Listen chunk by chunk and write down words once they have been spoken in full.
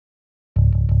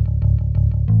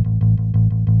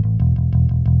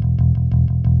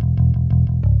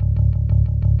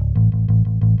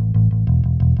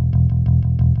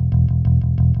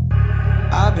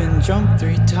drunk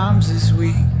 3 times this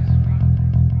week.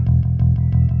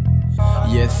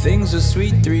 Yeah, things were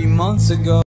sweet 3 months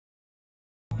ago.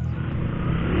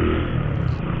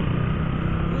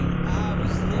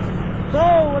 So,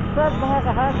 what's up mga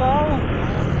kahataw?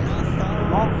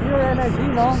 Mga pure energy,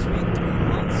 no?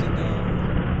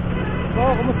 So,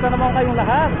 kumusta naman kayong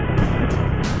lahat?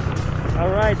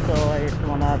 Alright, so ayos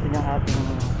muna natin yung ating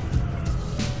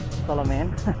salamin.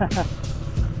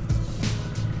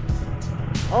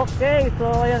 Okay,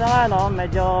 so ayun na nga, no?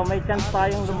 Medyo may chance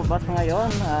tayong lumabas ngayon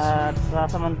at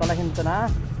sasamantalahin ko na.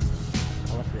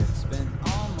 What's this?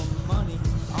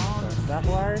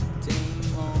 Backward.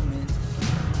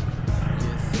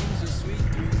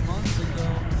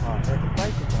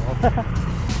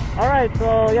 Alright,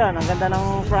 so yan, ang ganda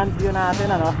ng front view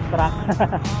natin, ano, truck.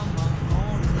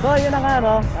 So yun na nga,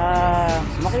 no,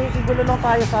 makikigulo lang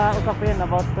tayo sa usapin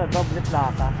about sa Doble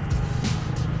Plaka,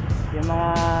 yung mga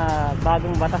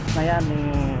bagong batas na yan ni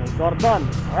Gordon.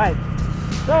 Alright,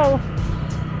 so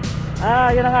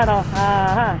yun na nga, no,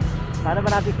 paano ba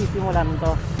natin sisimulan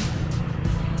ito?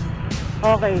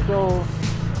 Okay, so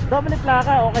Doble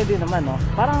Plaka, okay din naman, no?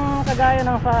 Parang kagaya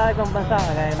ng sa ibang bansa,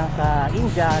 kagaya ng sa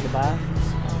India, di ba?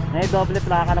 May doble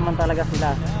plaka naman talaga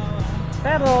sila.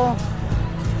 Pero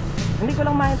hindi ko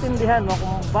lang maintindihan, no,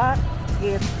 kung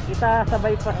bakit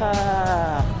itasabay pa sa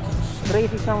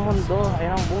krisis ng mundo, ay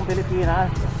ng buong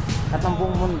Pilipinas at ng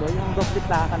buong mundo, yung doble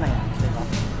plaka na yan, di ba?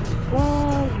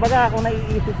 Kung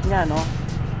naiisip niya, no,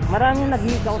 maraming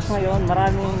nag-hikaos ngayon,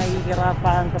 maraming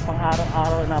nahihirapan sa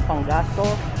pang-araw-araw na panggasto.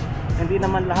 Hindi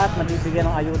naman lahat nabibigyan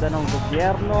ng ayuda ng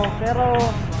gobyerno, pero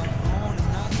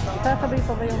isasabay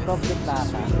pa ba yung doble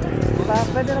plaka? Diba?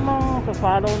 Pwede namang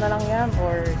to-follow na lang yan,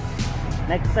 or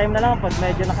next time na lang pag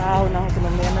medyo nakaahon ng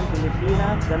ekonomiya ng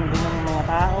Pilipinas, ganun din ng mga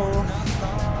tao,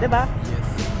 diba?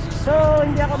 So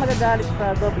hindi ako magagalit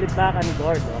sa doble plaka ni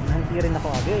Gordon, hindi rin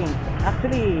ako against.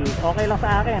 Actually okay lang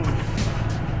sa akin,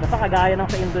 basta kagaya ng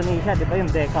sa Indonesia, di ba, yung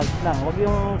decals lang, wag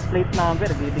yung plate number,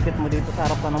 didikit mo dito sa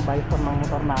harapan ng bison ng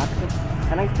motor natin.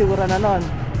 Anong itsura na nun?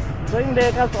 So yung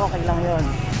decals, okay lang yon.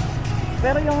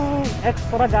 Pero yung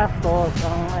extra gastos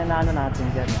ang inaano natin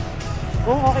dyan,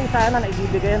 kung okay sana na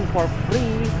ibibigay yan for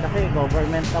free, kasi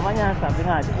government naman yan, sabi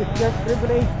nga, it's your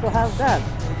privilege to have that.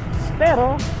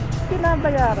 Pero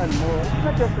pinabayaran mo, it's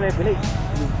not your privilege,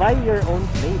 you buy your own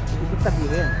plate. Ibig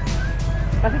sabihin,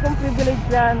 kasi kung privilege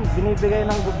yan, binibigay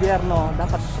ng gobyerno,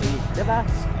 dapat free, diba?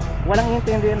 Walang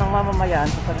intindihan ng mamamayan,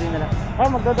 sasabihin nila, oh,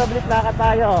 magdodoble plaka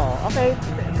tayo, okay,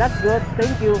 that's good,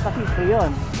 thank you, kasi free yun.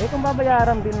 Eh kung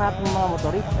babayaran din natin mga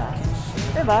motorista,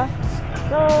 diba?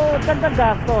 So, dagdag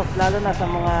gastos, lalo na sa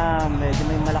mga medyo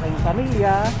may malaking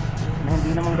pamilya, na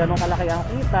hindi naman ganun kalaki ang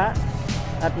kita,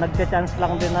 at nagcha-chance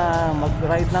lang din na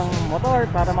mag-ride ng motor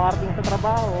para makarating sa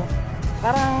trabaho.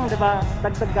 Parang, diba,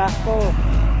 dagdag gastos.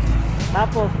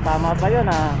 Tapos tama ba yun,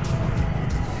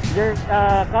 you're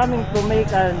coming to make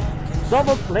a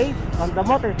double plate on the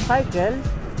motorcycle,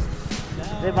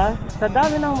 diba? Sa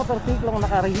dami ng motorsiklong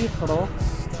nakarehistro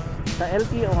sa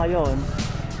LTO ngayon,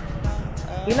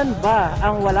 ilan ba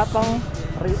ang wala pang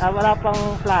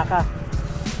plaka,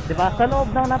 diba? Sa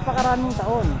loob ng napakaraming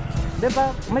taon,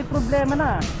 diba? May problema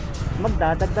na,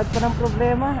 magdadagdag pa ng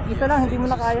problema. Isa lang hindi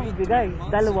mo na kayang ibigay,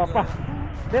 dalawa pa.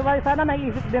 Diba, sana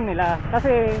naiisip din nila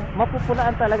kasi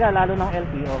mapupulaan talaga lalo ng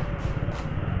LTO.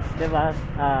 Diba?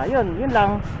 Yun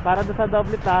lang para doon sa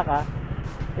doble plaka.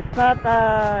 It's not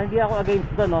hindi ako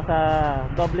against doon, no, sa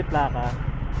doble plaka.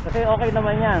 Kasi okay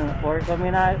naman 'yan for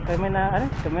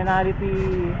communality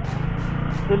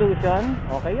solution.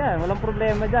 Okay 'yan, walang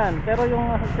problema diyan. Pero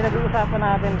yung pinag-uusapan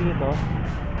natin dito,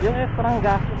 yung extra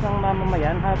gastos ng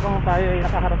mamamayan habang tayo ay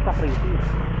nakaharap sa krisis.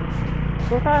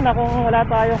 So sana kung wala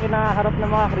tayong kinaharap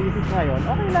ng mga krisis ngayon,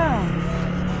 okay lang,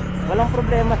 walang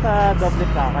problema sa doble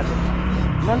plaka.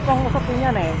 Noon pang usapin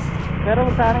yan pero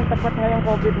sanang tapat ngayong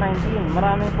COVID-19,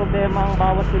 maraming problema ang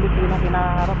bawat Pilipino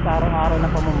kinaharap sa araw-araw na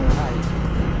pamumuhay.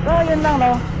 So yun lang,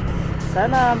 no,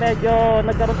 sana medyo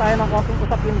nagkaroon tayo ng konting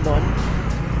usapin doon.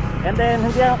 And then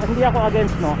hindi ako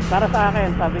against, no, para sa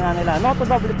akin, sabi nga nila, no to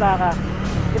doble plaka.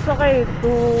 It's okay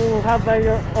to have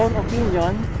your own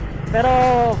opinion, pero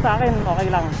sa akin okay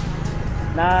lang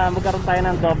na magkaroon tayo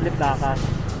ng doble plaka.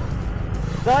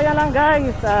 So ayan lang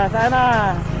guys,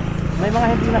 sana may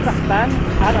mga hindi nasaktan.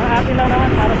 At ang atin lang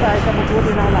naman para sa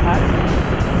ikabubuti ng lahat.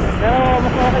 Pero mas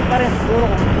okay pa rin siguro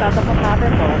kung tatapos natin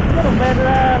to. Siguro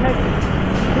better next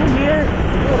 2 years,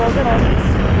 siguro gano'n,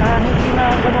 na hindi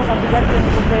na gano'n kabigat yung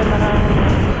problema ng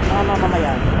mga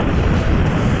mamamayan.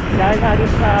 Dahil nga din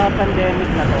sa pandemic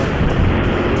na to.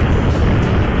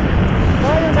 So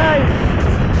yun guys.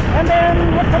 And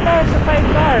then what about the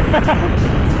sidecar?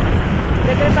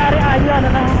 Secretary Anyo, ano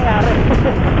nang nangyari?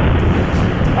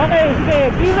 Okay, sige,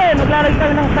 given, maglalagay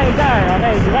kami ng sidecar.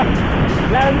 Okay, di ba?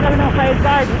 Maglalagay kami ng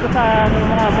sidecar dito sa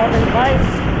mga motorbike.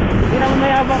 Hindi naman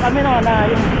mayabang kami no, na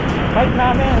yung bike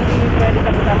namin hindi pwede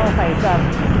kapitan ng sidecar.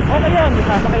 Okay yun,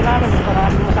 isasakay namin yung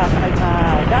maraming masasakay na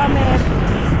gamit,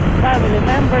 family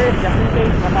members, just in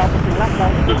case matapos yung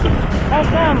lockdown. How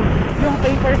come yung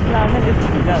papers namin is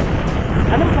illegal?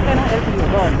 Anong sakay ng LTO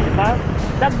doon, di ba?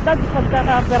 Dagdag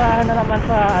pagkakaperahan na naman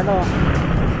sa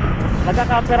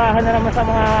nagkakaperahan na naman sa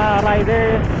mga rider,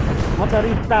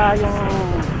 motorista, yung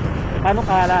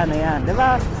panukala na yan, di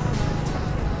ba?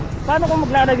 Paano kung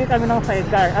maglalagay kami ng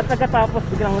sidecar at pagkatapos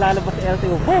biglang lalabas sa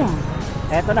LTO, boom!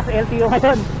 Eto na sa LTO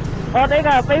ngayon. O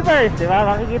teka, papers, di ba?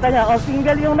 Makikita nyo, o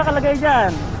single yung nakalagay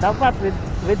dyan, dapat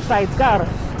with sidecar.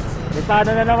 Di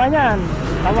paano na naman yan?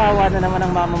 Kawawa na naman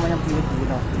ang mamamayang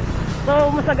Pilipino.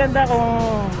 So mas maganda kung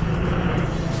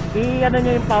i-ano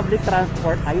nyo yung public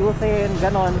transport, ayusin,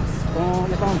 ganon. Kung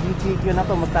itong GCQ na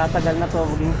to magtatagal na to,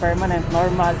 maging permanent,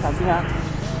 normal, sabi nga,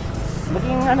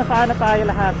 maging ano sana tayo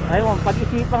lahat. Ayun,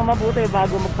 pag-isipang mabuti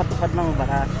bago magpatupad ng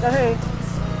batas. Kasi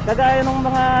kagaya ng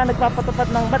mga nagpapatupad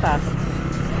ng batas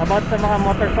about sa mga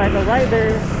motorcycle rider,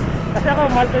 kasi ako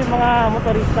mahal ko yung mga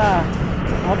motorista,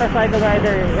 motorcycle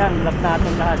rider, yan, love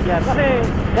natin lahat yan. Kasi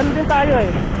ganun din tayo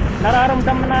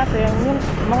nararamdaman natin yung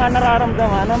mga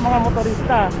nararamdaman ng mga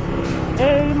motorista.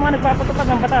 Yung mga nagpapatupad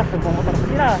ng batas, nagpumotor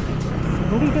sila,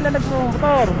 hindi sila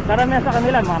nagpumotor. Karamihan sa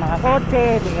kanila mga nakakotse,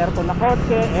 may aircon na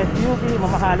kotse, SUV,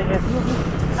 mamahaling SUV.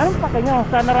 Anong pake nyo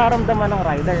sa nararamdaman ng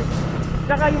rider?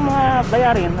 Tsaka yung mga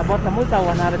bayarin about sa multa,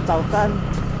 100,000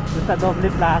 doon sa Doble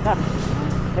Plaka.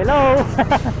 Hello.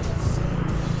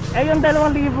 Yung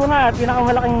 2,000 nga,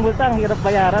 pinakamalaking multa, ang hirap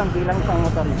bayaran bilang isang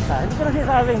motorista. Hindi ko na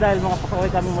sinasabing dahil mga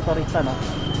pasaway kami motorista, no?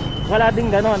 Wala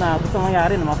din gano'n na gusto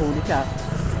mangyari na mahuli siya.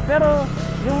 Pero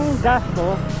yung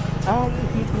gasto, ang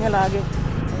iisipin niya lagi,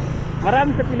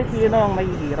 marami sa Pilipino ang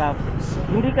mahihirap.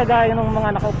 Hindi kagaya ng mga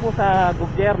nakaupo sa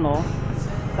gobyerno,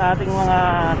 sa ating mga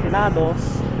senado,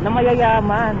 na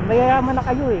mayayaman. Mayayaman na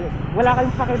kayo Wala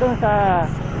kayong pake doon sa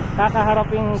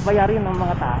kakaharaping bayarin ng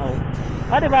mga tao.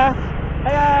 Diba?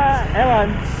 Kaya,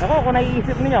 ewan, ako kung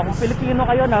naiisip niyo, kung Pilipino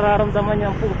kayo, nararamdaman niyo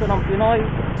ang puso ng Pinoy,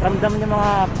 ramdam niyo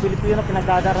mga Pilipino,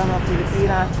 pinagdadaran ng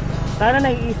Pilipinas, sana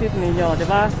naiisip niyo, di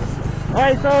ba?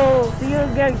 Okay, so, see you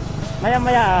guys,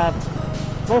 maya-maya,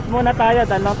 post muna tayo,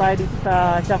 dahil lang tayo dito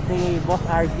sa shop ni Boss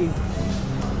RG.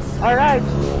 Alright,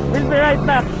 we'll be right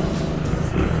back.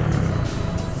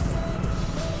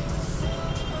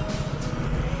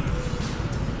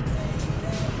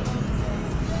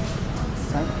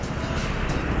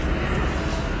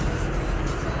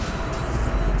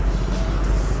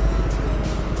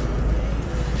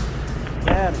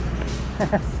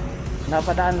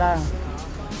 Napadaan lang.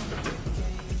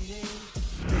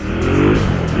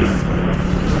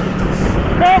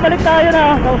 So balik tayo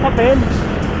na sa usapin.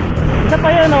 Isa pa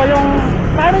yun yung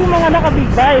paano yung mga naka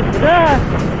big bike, diba?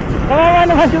 Kawawa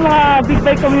naman yung mga big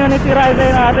bike community rider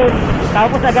natin.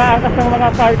 Tapos nag-aangkas ng mga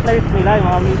partners nila, yung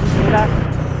mga misis nila.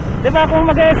 Diba kung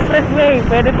mag-expressway,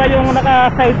 pwede pa yung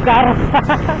naka sidecar.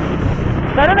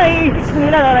 Pero naiisip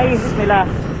nila.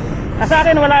 Sa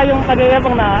akin wala yung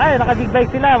pag-iabang na naka big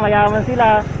bike sila, mayaman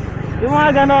sila, yung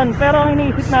mga ganon. Pero ang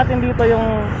iniisip natin dito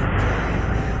yung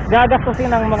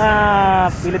gagastusin ng mga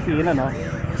Pilipino, no?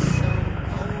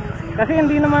 Kasi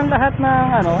hindi naman lahat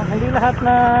ng hindi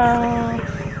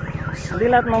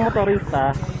lahat ng motorista,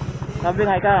 sabi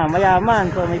nga mayaman,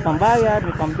 so may pambayad,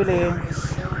 may pambili.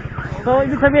 So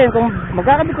ibig sabihin kung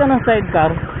magkakabit ka ng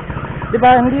sidecar, di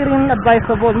ba, hindi rin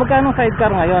advisable. Magkano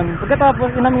sidecar ngayon?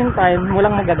 Pagkatapos in the meantime, mo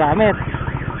lang nagagamit.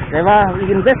 Di ba?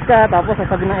 I-invest ka, tapos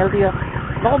sasabihin ng LTO,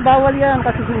 bako bawal yan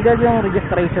kasi single yung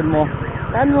registration mo.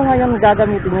 Saan mo ngayon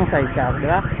gagamitin yung sidecar? Di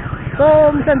ba?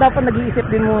 So, minsan dapat nag-iisip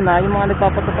din muna yung mga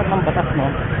nagpapatupad ng batas, no?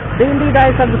 Hindi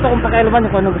dahil sa gusto kong pakialaman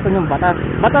yung kung ano gusto nyong batas.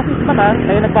 Batas is batas,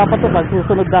 kayo nagpapatupad,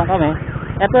 susunod lang kami.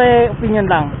 Ito opinion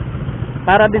lang.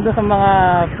 Para din sa mga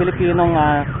Pilipinong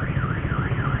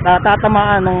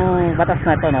tatamaan ng batas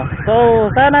na ito, no? So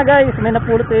sana guys may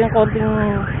napulot yung konting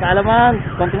kaalaman,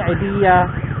 konting idea.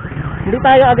 Hindi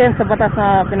tayo against sa batas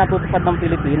na pinatutupad ng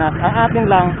Pilipinas. Ang atin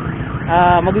lang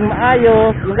maging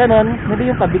maayos, yung ganon, hindi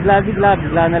yung pabigla-bigla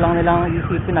na lang nilang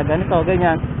isipin na ganito,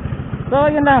 ganyan. So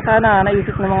yun lang, sana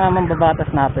naisip ng mga mambabatas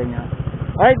natin yan.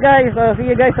 Alright guys, so see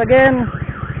you guys again.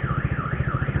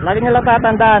 Lagi nyo lang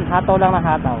tatandaan, hataw lang ng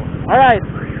hataw. Alright.